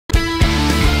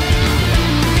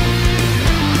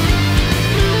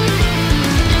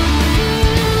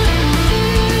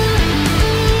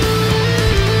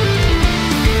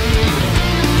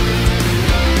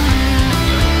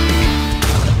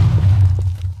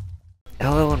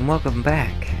Hello and welcome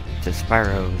back to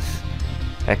Spyro's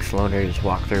X-Loner's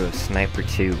walkthrough of Sniper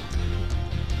 2.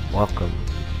 Welcome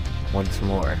once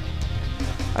more.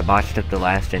 I botched up the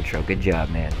last intro. Good job,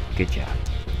 man. Good job.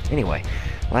 Anyway,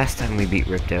 last time we beat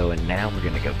Ripto, and now we're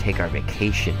gonna go take our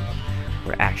vacation.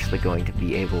 We're actually going to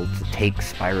be able to take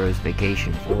Spyro's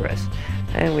vacation for us.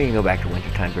 And we can go back to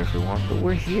wintertime if we want, but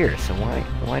we're here, so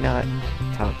why not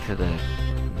talk to the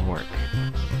Nork?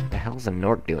 What the hell's a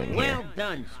Nork doing here? Well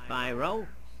done, Spyro.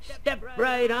 Step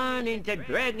right on into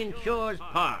Dragon Shores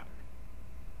Park.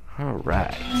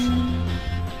 Alright.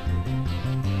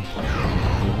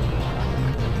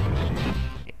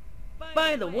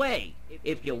 By the way,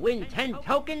 if you win 10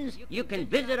 tokens, you can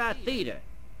visit our theater.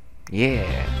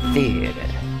 Yeah, theater.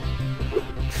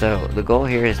 So, the goal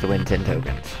here is to win 10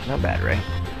 tokens. Not bad, right?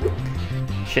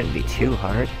 Shouldn't be too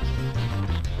hard.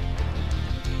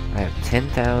 I have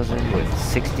 10,000 with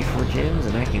 64 gems,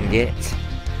 and I can get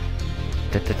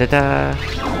the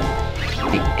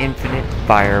infinite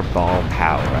fireball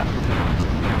power-up.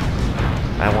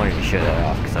 I wanted to show that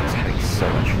off because I was having so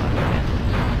much fun with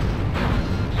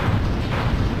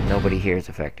it. Nobody here is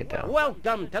affected, though.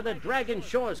 Welcome to the Dragon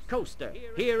Shores coaster.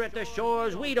 Here at the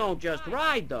shores, we don't just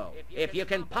ride, though. If you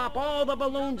can pop all the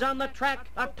balloons on the track,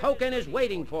 a token is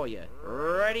waiting for you.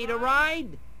 Ready to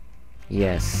ride?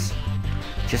 Yes.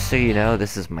 Just so you know,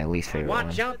 this is my least favorite one.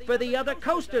 Watch out for the other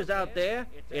coasters out there.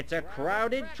 It's a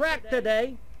crowded track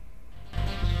today.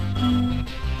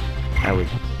 I was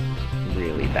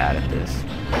really bad at this.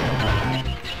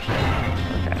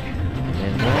 Okay. And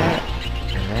then that,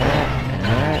 and that, and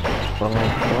that. Boom,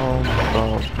 boom,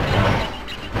 boom,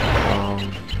 boom,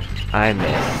 boom. I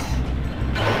missed.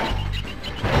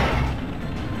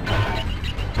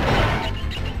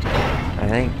 I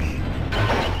don't know.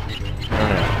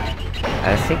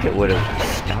 I think it would have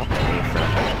stopped me from...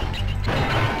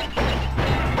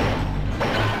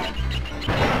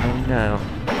 Oh no.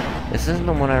 This isn't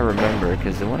the one I remember,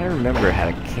 because the one I remember had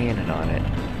a cannon on it.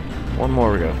 One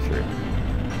more to go through.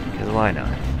 Because why not?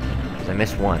 Because I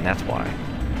missed one, that's why.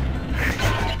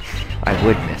 I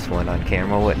would miss one on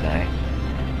camera, wouldn't I?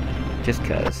 Just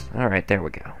cause. Alright, there we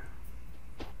go.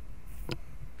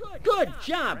 Good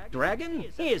job, Dragon.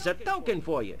 Here's a token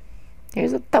for you.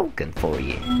 Here's a token for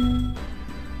you.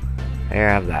 Here,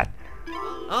 have that.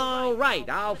 All right,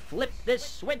 I'll flip this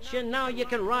switch and now you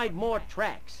can ride more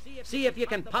tracks. See if you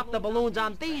can pop the balloons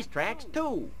on these tracks,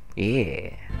 too.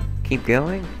 Yeah. Keep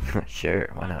going? Sure,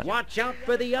 why not? Watch out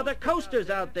for the other coasters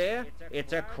out there.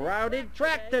 It's a crowded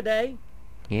track today.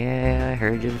 Yeah, I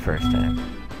heard you the first time.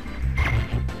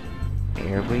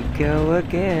 Here we go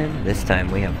again. This time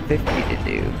we have 50 to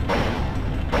do.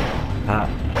 Pop,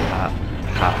 pop,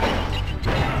 pop.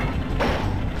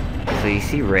 So you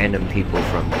see random people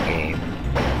from the game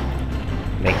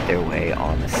make their way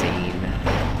on the scene.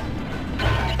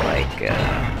 Like, the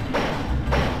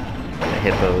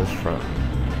hippos from...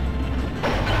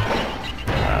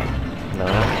 no,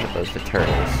 not the hippos, the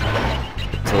turtles.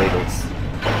 The turtles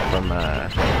from,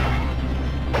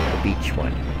 the beach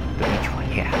one. The beach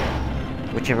one, yeah.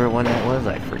 Whichever one that was,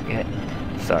 I forget.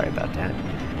 Sorry about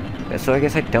that. So I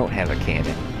guess I don't have a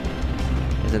cannon.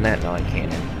 Isn't that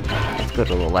non-cannon? Let's go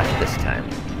to the left this time.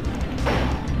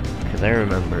 Because I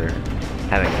remember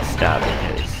having to stop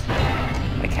because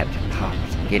I kept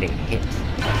getting hit.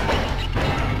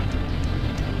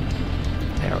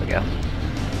 There we go.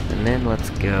 And then let's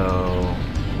go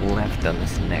left on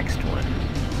this next one.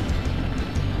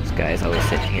 This guy's always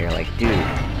sitting here like, dude,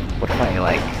 what if I,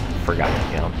 like, forgot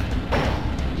to jump?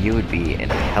 You would be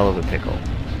in a hell of a pickle.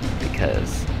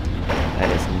 Because that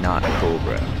is not cool,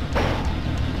 bro.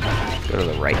 Go to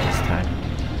the right this time.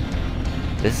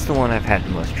 This is the one I've had the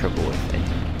most trouble with,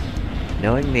 and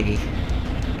knowing me,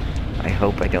 I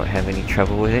hope I don't have any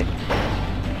trouble with it.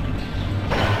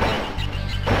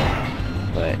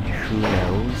 But who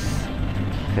knows?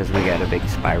 Because we got a big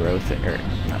Spyro thing, or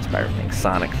not Spyro thing,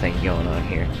 Sonic thing going on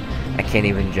here. I can't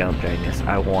even jump during this.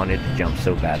 I wanted to jump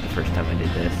so bad the first time I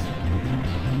did this.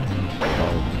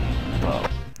 Oh,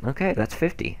 whoa. Okay, that's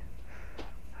 50.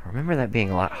 I remember that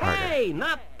being a lot harder. Hey,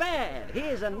 not bad.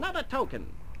 Here's another token.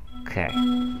 Okay.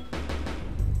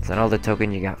 Is that all the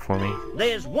token you got for me?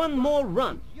 There's one more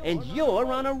run, and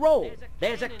you're on a roll.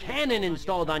 There's a cannon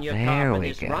installed on your car for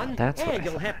this run, That's what and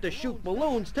you'll have to shoot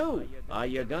balloons, too. Are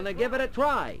you gonna give it a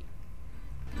try?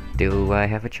 Do I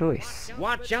have a choice?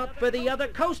 Watch out for the other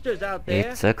coasters out there.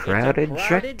 It's a crowded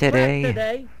track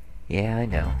today. Yeah, I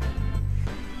know.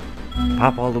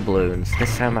 Pop all the balloons.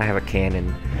 This time I have a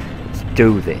cannon. Let's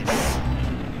do this.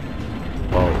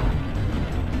 Whoa.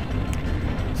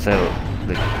 So,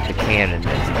 the cannon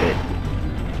is a bit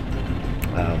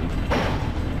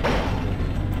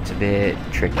bit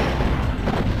tricky.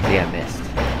 See, I missed.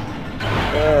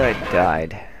 Oh, I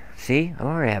died. See? I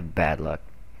already have bad luck.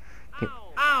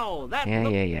 Ow! That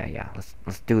Yeah. Let's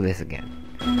do this again.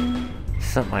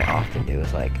 Something I often do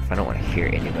is like, if I don't want to hear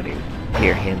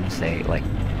him say like,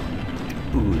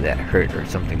 "Ooh, that hurt" or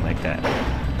something like that,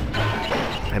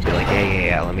 I'd be like,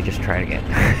 yeah, let me just try it again.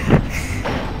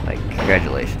 Like,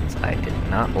 congratulations, I did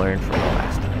not learn from the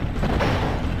last time.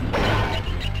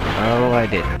 Oh, I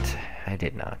didn't. I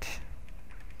did not.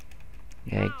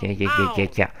 Yeah.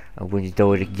 I will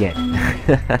do it again.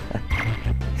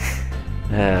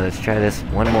 Let's try this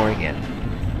one more again.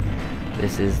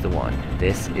 This is the one.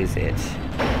 This is it.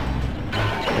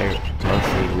 They're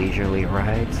mostly leisurely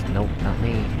rides. Nope, not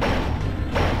me.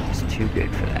 It's too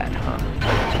good for that, huh?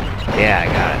 Yeah, I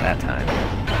got it that time.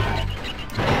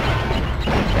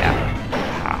 Yeah.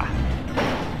 Ha.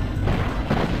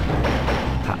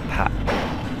 Pop, pop.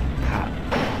 Pop.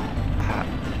 Pop.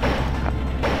 Pop.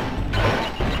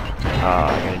 Oh, I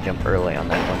gotta jump early on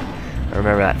that one. I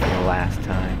remember that from the last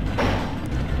time.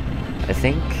 I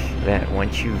think that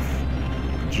once you've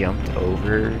jumped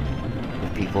over the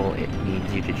people it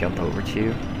needs you to jump over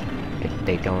to,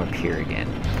 they don't appear again,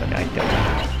 but I don't.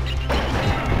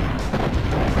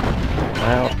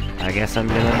 Well, I guess I'm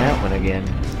doing that one again.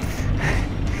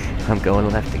 I'm going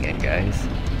left again, guys.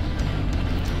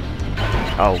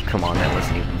 Oh, come on, that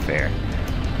wasn't even fair.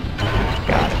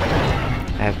 Got it.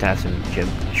 I have to have some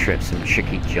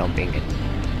tricky jumping and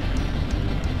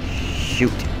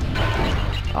shoot.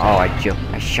 Oh, I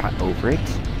shot over it?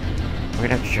 We're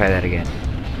gonna have to try that again.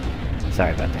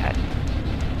 Sorry about that.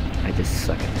 I just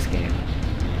suck at this game.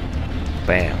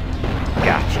 Bam.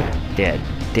 Gotcha.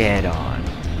 Dead on.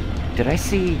 Did I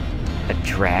see a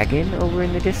dragon over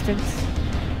in the distance?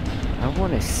 I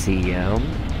want to see him.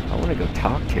 I want to go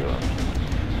talk to him.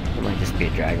 It might just be a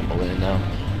dragon balloon though.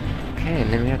 Okay,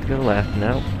 and then we have to go left.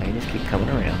 Nope, they just keep coming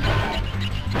around.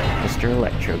 Mr.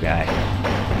 Electro guy.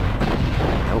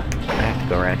 Nope, I have to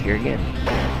go around here again.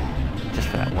 Just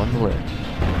for that one balloon.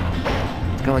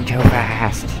 It's going too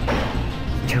fast.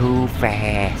 Too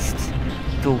fast.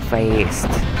 Too fast.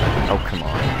 Oh, come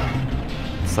on.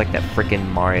 It's like that frickin'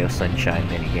 Mario Sunshine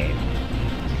minigame.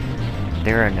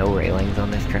 There are no railings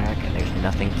on this track, and there's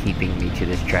nothing keeping me to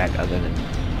this track other than,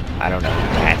 I don't know,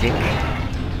 magic?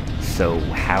 So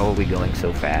how are we going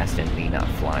so fast and me not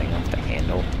flying off the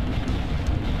handle?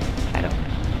 I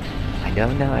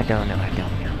don't know. I don't know. I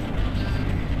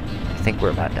think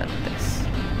we're about done with this.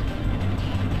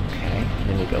 Okay,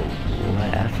 then we go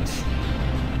left.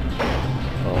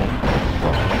 Boom.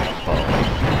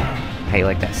 How you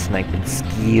like that sniping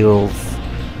skills?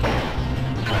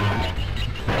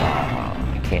 Oh,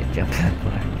 I can't jump that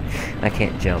far. I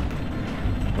can't jump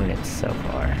when it's so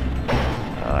far.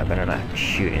 Oh, I better not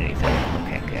shoot anything.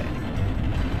 Okay, good.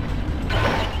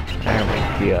 There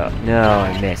we go. No,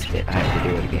 I missed it. I have to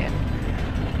do it again.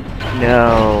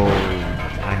 No,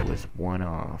 I was one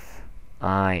off.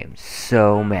 I am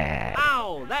so mad.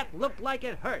 Ow, that looked like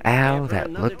it hurt. Ow, that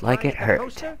looked like it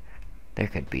hurt. There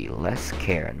could be less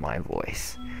care in my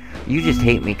voice. You just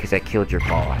hate me because I killed your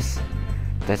boss.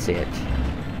 That's it.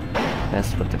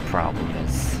 That's what the problem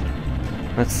is.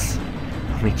 I'll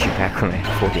meet you back when I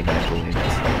have 49 balloons.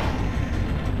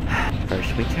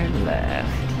 First we turn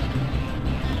left.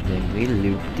 Then we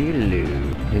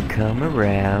loop-de-loop. We come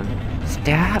around.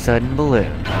 Stop! Sudden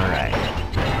balloon. Alright.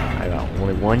 I got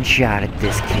only one shot at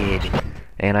this kid.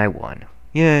 And I won.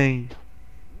 Yay!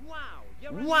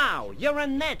 Wow, you're a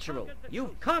natural.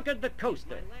 You've conquered the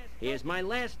coaster. Here's my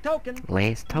last token.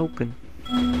 Last token.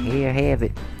 Here, have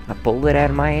it. I pulled it out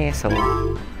of my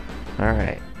asshole.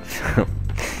 Alright. So,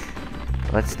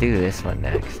 let's do this one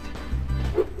next.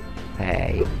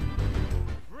 Hey.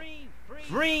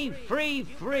 Free.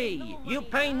 You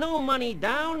pay no money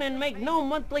down and make no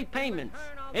monthly payments.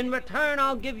 In return,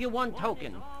 I'll give you one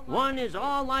token. One is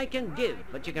all I can give,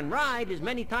 but you can ride as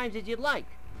many times as you'd like.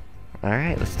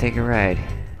 Alright, let's take a ride.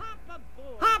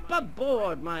 Hop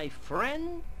aboard, my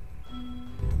friend.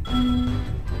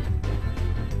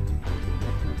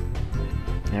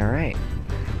 Alright,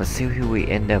 let's see who we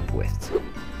end up with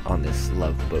on this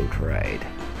love boat ride.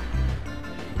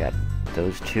 We got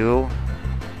those two,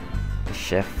 the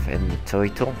chef and the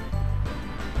turtle,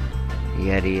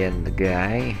 Yeti and the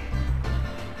guy,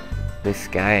 this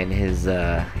guy and his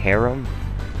harem,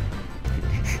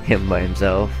 him by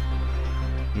himself,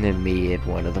 and then me and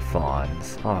one of the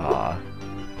fawns. Aww.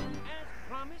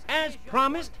 As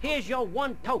promised, here's your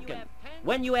one token.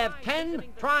 When you have 10,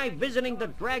 try visiting the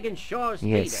Dragon Shores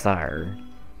Theater. Yes, sir.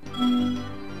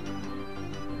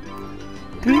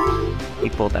 He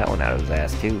pulled that one out of his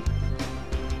ass, too.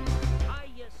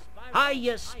 Hiya,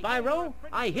 Hiya, Spyro.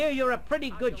 I hear you're a pretty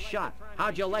good shot.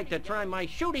 How'd you like to try my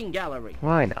shooting gallery?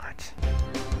 Why not?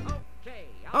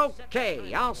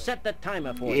 Okay, I'll set the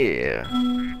timer for you.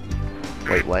 Yeah.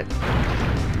 Wait, what?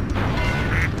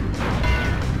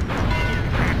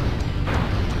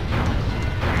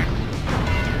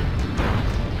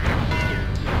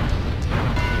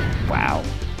 Wow.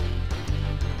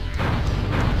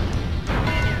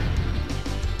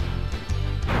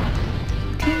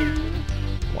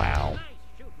 Wow.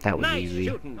 That was Nice easy.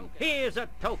 shooting. Here's a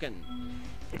token.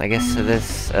 I guess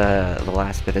this, the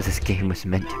last bit of this game was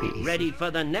meant to be easy. Ready for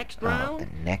the next Oh, round? the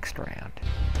next round.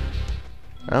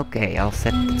 Okay, I'll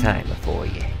set the timer for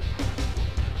you.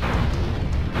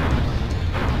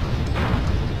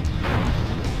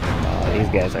 Oh, these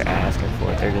guys are asking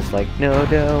for it. They're just like, no,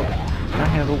 no, I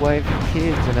have a wife and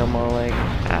kids, and I'm all like,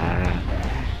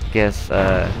 guess,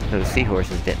 those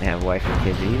seahorses didn't have a wife and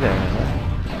kids either,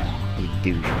 huh? You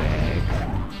douchebags.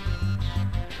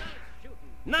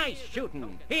 Nice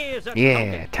shooting. Here's a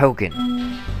Yeah, token.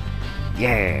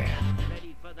 Yeah.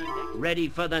 Ready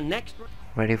for the next?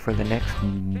 Ready for the next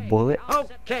bullet?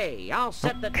 Okay, I'll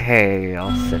set the... Okay,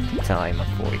 I'll set the timer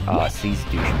for you. Oh, it's these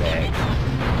douchebags.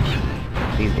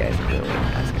 These guys are really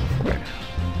asking for it.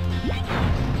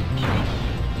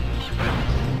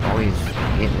 Always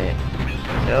hitting it.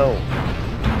 No.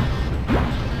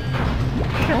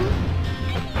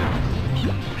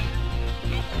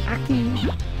 Aki.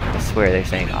 I swear they're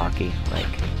saying Aki. Like,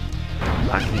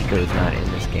 Akiko's not in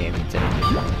this game. It's in a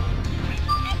different one.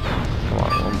 Come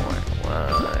on, one more.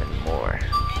 One more.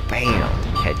 Bam!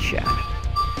 Headshot.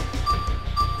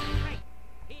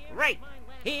 Right.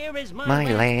 Here is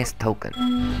My last token.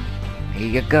 Here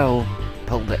you go.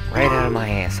 Pulled it right out of my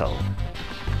asshole.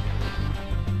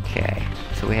 Okay,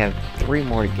 so we have 3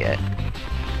 more to get.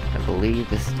 I believe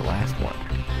this is the last one.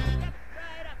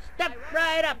 Step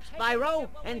right up, Spyro,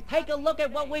 and take a look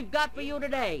at what we've got for you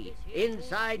today.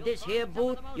 Inside this here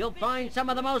booth, you'll find some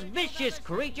of the most vicious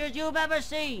creatures you've ever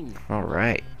seen.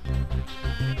 Alright.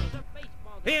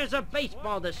 Here's a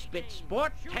baseball to spit,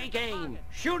 sport. Take aim,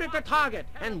 shoot at the target,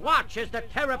 and watch as the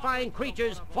terrifying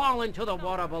creatures fall into the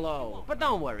water below. But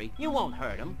don't worry, you won't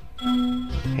hurt them.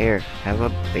 Here, have a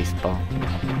baseball.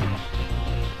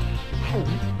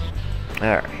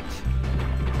 Alright.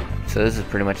 So this is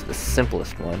pretty much the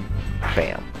simplest one.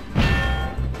 Bam.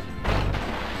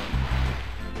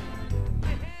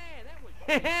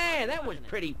 That was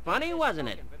pretty funny, wasn't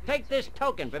it? Take this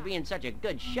token for being such a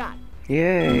good shot.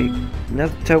 Yay!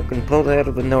 Another token pulled out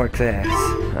of the Nork's ass.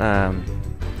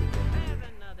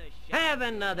 Have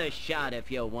another shot if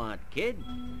you want, kid.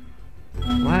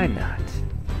 Why not?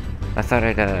 I thought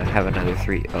I'd have another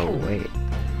 3. Oh wait,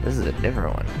 this is a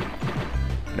different one.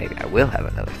 Maybe I will have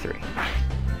another 3.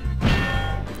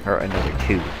 Or another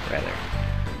 2, rather.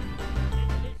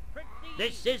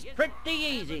 This is pretty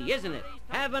easy, isn't it?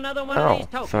 Have another one of these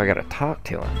Oh, tokens. so I gotta talk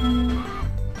to him.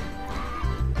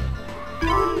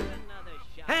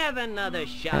 Have another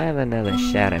shot. Have another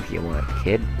shot if you want,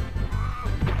 kid.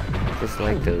 Just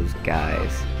like those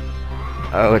guys.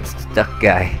 Oh, it's the duck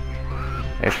guy.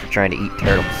 There's for trying to eat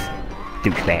turtles.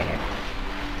 Douchebag.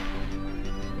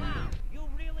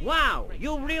 Wow,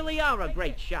 you really are a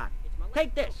great shot.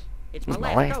 Take this. It's It's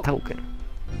my my last last token.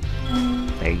 token.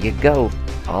 There you go.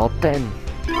 All 10.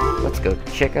 Let's go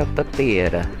check out the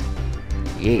theater.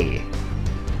 Yeah.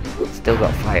 Still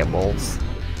got fireballs.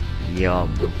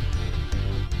 Yum.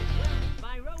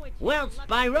 Well,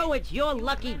 Spyro, it's your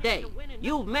lucky day.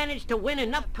 You've managed to win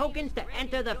enough tokens to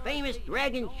enter the famous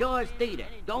Dragon Shores Theater.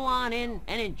 Go on in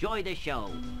and enjoy the show.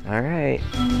 Alright.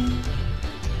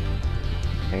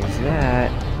 There's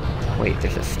that. Wait,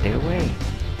 there's a stairway?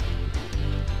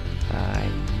 I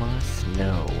must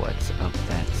know what's up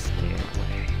that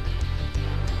stairway.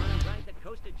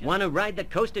 Want to ride the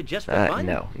coaster just for fun?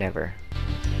 No, never.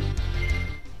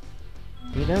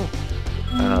 You know?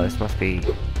 Oh, this must be...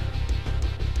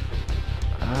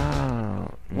 Oh,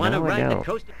 Want to no, I ride the don't.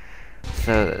 coaster?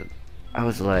 So, I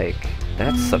was like,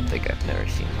 that's something I've never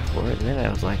seen before. And then I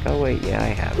was like, oh wait, yeah, I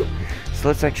have. So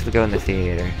let's actually go in the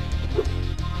theater.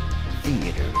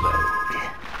 Theater mode.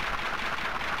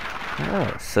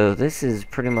 Oh, so this is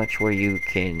pretty much where you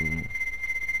can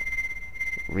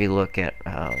relook at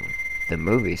the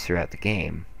movies throughout the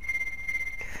game.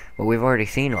 Well, we've already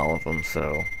seen all of them,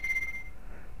 so...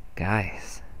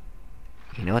 Guys,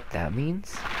 you know what that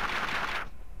means?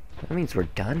 That means we're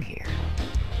done here.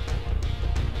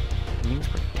 It means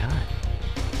we're done.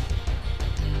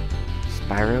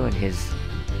 Spyro and his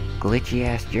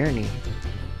glitchy-ass journey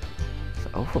is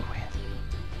over with.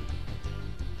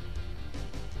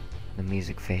 The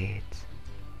music fades.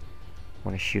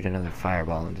 want to shoot another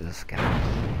fireball into the sky.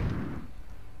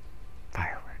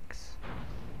 Fireworks.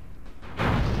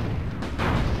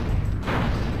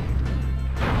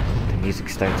 The music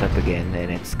starts up again,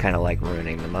 and it's kind of like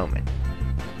ruining the moment.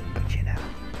 But you know,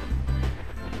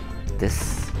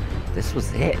 this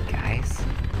was it, guys.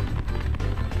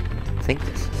 I think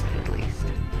this is it, at least.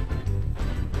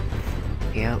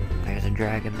 Yep, there's a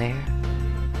dragon there.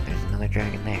 There's another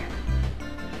dragon there.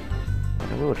 I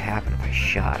wonder what would happen if I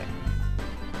shot it.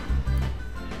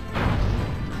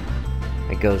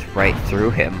 It goes right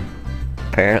through him,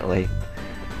 apparently.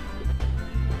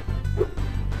 You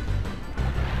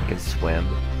can swim.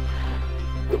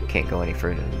 Can't go any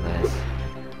further than this.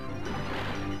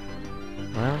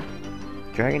 Well,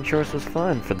 Dragon Shores was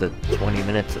fun for the 20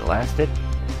 minutes it lasted.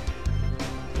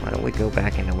 Why don't we go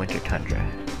back into Winter Tundra?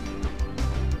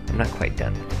 I'm not quite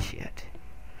done with this yet.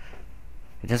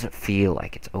 It doesn't feel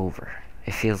like it's over.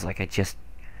 It feels like I just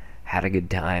had a good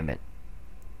time at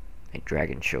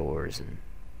Dragon Shores, and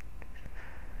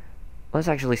let's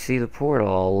actually see the portal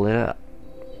all lit up.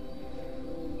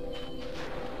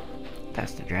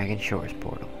 That's the Dragon Shores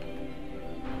portal.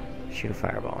 Shoot a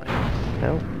fireball in it.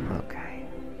 Nope? Okay.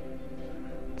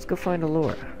 Let's go find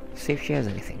Allura. See if she has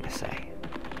anything to say.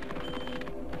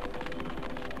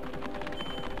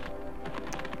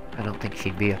 I don't think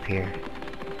she'd be up here.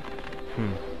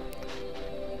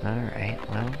 Alright,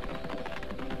 well,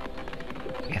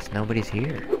 guess nobody's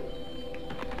here.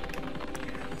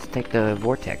 Let's take the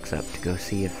vortex up to go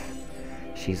see if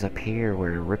she's up here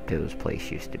where Ripto's place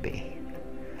used to be.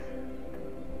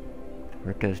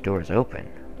 Ripto's door is open,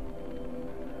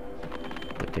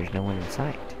 but there's no one in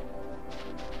sight.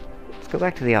 Let's go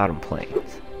back to the Autumn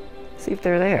Plains. See if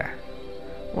they're there.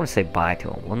 I want to say bye to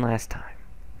them one last time.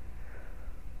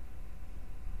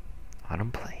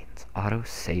 Autumn Plains,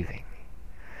 auto-saving.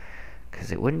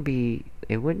 Because it wouldn't be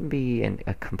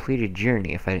a completed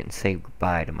journey if I didn't say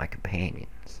goodbye to my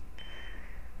companions.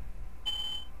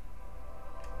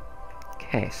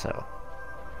 Okay, so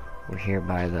we're here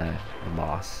by the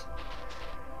boss.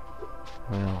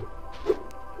 Well,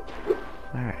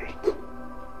 alright.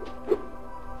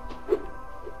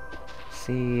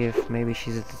 See if maybe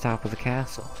she's at the top of the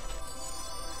castle.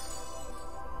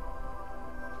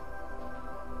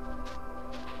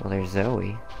 Well, there's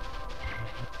Zoe.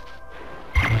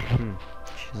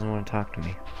 She doesn't want to talk to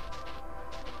me.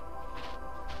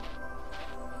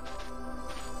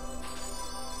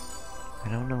 I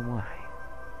don't know why.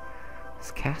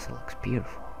 This castle looks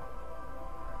beautiful.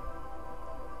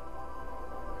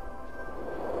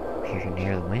 Here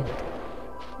near the wind.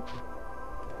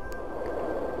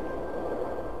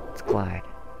 Let's glide.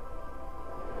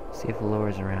 See if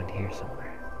Allura's around here somewhere.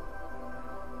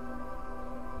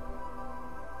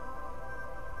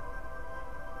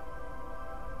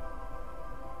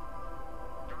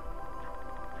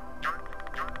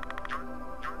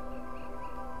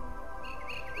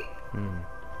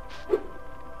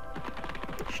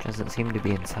 She doesn't seem to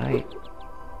be in sight.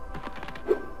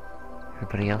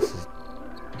 Everybody else is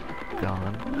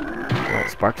gone. Well,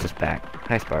 Sparks is back.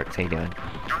 Hi, Sparks. How you doing?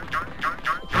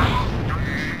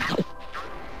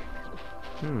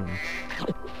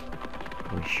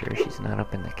 Are we sure she's not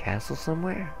up in the castle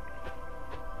somewhere?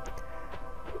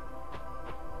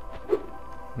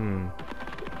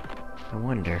 I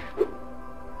wonder.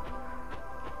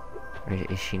 Or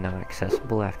is she not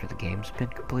accessible after the game's been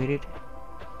completed?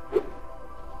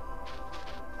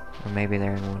 Or maybe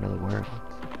they're in one of the worlds.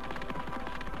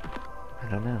 I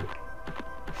don't know.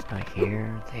 It's not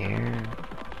here, there,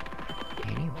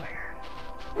 anywhere.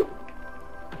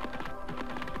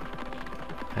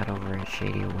 Not over in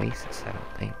Shady Oasis, I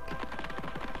don't think.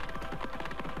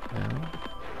 No,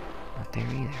 not there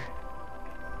either.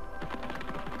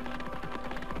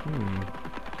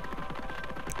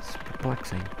 It's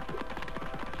perplexing.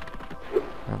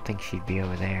 I don't think she'd be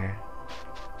over there.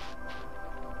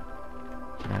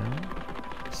 No?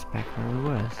 It's back where we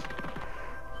was.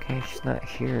 Okay, if she's not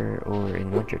here or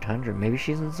in Winter Tundra, maybe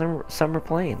she's in Summer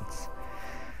Plains.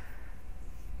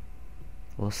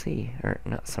 We'll see. Or,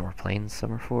 not Summer Plains,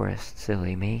 Summer Forest.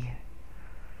 Silly me.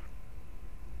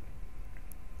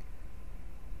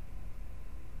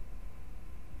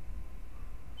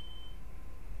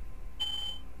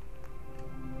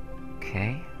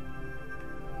 Okay.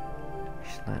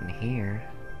 She's not in here.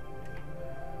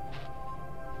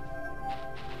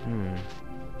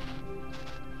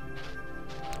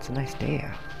 It's a nice day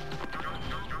out.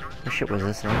 Wish it was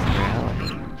this nice in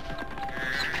reality.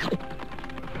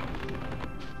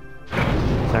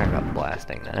 Sorry about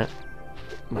blasting that.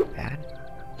 Not bad.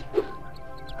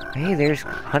 Hey, there's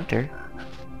Hunter.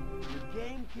 Your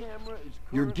game camera is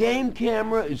Your game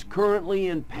camera is currently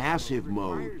in passive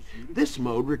mode. This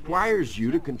mode requires you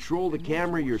to control the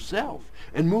camera yourself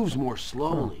and moves more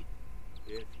slowly.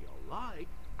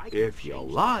 If you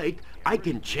like, I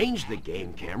can change the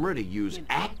game camera to use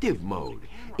active mode.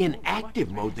 In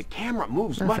active mode, the camera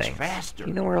moves much faster.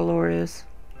 You know where Allure is?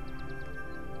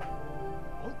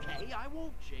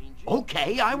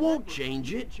 Okay, I won't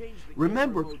change it.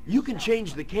 Remember, you can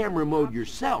change the camera mode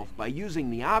yourself by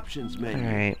using the options menu.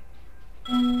 Alright.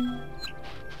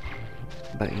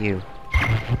 But you.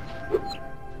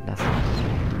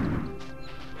 Nothing.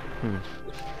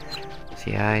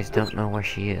 So your eyes don't know where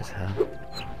she is, huh?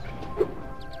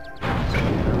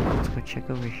 Let's go check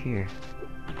over here.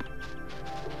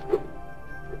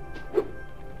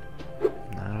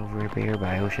 Not over here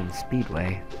by Ocean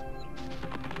Speedway.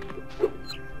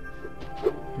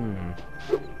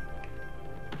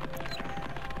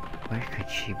 Where could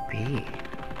she be?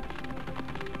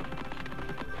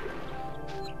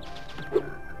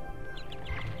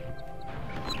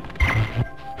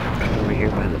 Over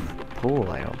here by the pool,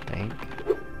 I don't think.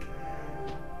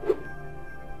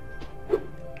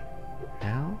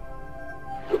 No?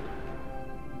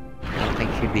 I don't think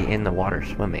she'd be in the water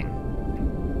swimming.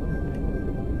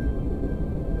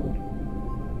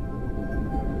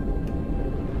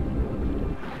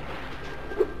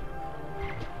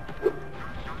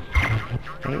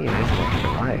 Hey, there's one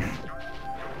for life.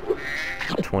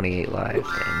 28 lives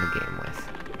to end the game with.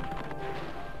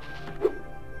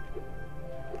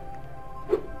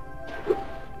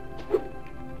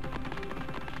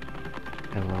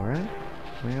 Elora?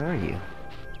 Where are you?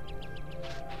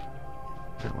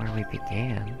 Not where we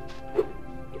began.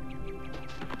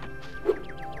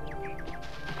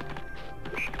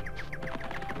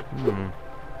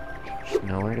 She's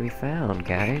nowhere to be found,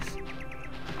 guys.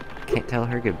 Can't tell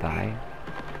her goodbye.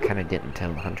 Kinda didn't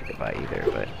tell the hunter goodbye either,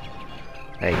 but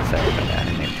hey, sorry about that. I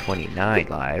have 29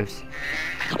 lives.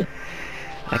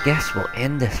 I guess we'll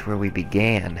end this where we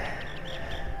began.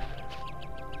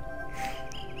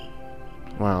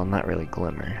 Well, not really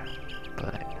Glimmer,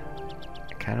 but I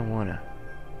kinda wanna.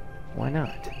 Why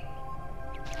not?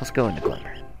 Let's go into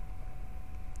Glimmer.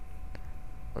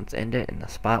 Let's end it in the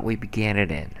spot we began it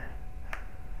in.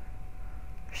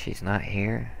 She's not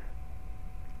here.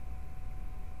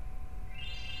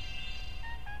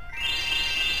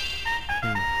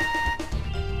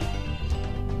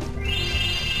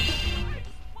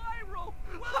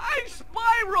 Hi,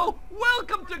 Spyro!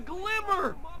 Welcome to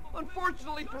Glimmer!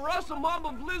 Unfortunately for us, a mob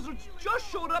of lizards just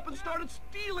showed up and started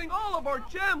stealing all of our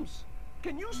gems.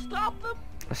 Can you stop them?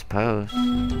 I suppose.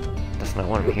 That's not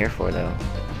what I'm here for, though.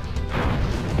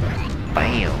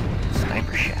 Bam!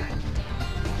 Sniper shot.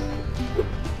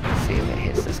 Let's see if it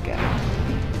hits this guy.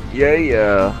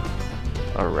 Yeah!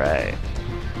 Alright.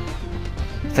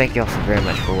 Thank you all so very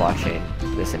much for watching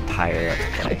this entire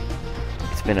Let's Play.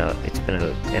 It's been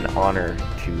an honor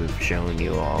to have shown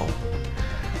you all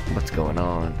what's going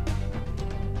on.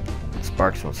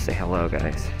 Sparks wants to say hello,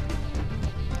 guys.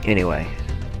 Anyway,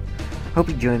 hope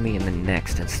you join me in the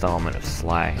next installment of Not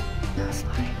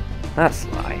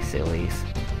Sly, sillies.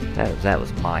 That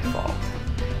was my fault.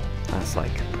 That's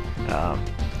like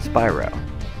Spyro.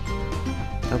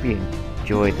 Hope you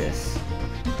enjoyed this.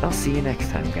 I'll see you next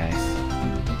time, guys.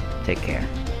 Take care.